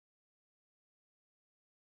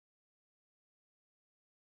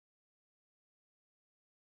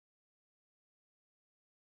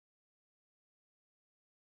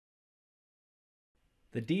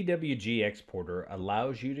The DWG Exporter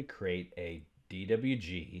allows you to create a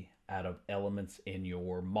DWG out of elements in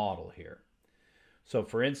your model here. So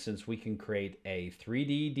for instance, we can create a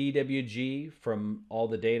 3D DWG from all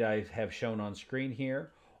the data I have shown on screen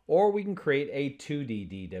here, or we can create a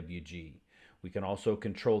 2D DWG. We can also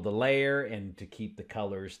control the layer and to keep the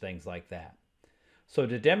colors, things like that. So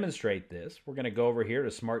to demonstrate this, we're going to go over here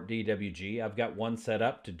to Smart DWG. I've got one set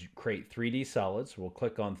up to create 3D solids. We'll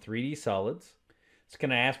click on 3D solids. It's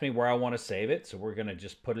going to ask me where I want to save it, so we're going to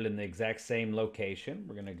just put it in the exact same location.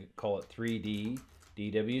 We're going to call it 3D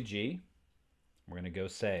DWG. We're going to go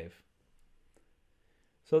save.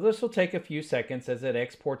 So this will take a few seconds as it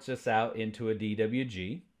exports this out into a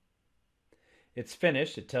DWG. It's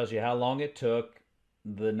finished. It tells you how long it took,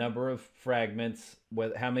 the number of fragments,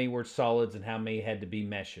 how many were solids and how many had to be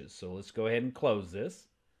meshes. So let's go ahead and close this.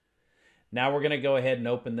 Now we're going to go ahead and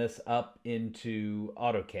open this up into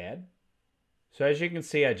AutoCAD. So as you can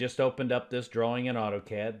see, I just opened up this drawing in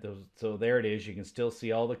AutoCAD. So there it is. You can still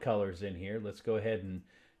see all the colors in here. Let's go ahead and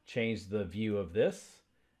change the view of this.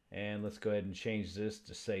 And let's go ahead and change this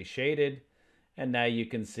to say shaded. And now you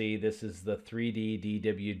can see this is the 3D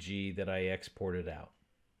DWG that I exported out.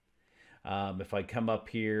 If I come up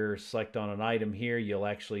here, select on an item here, you'll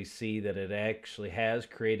actually see that it actually has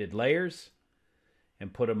created layers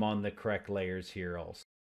and put them on the correct layers here also.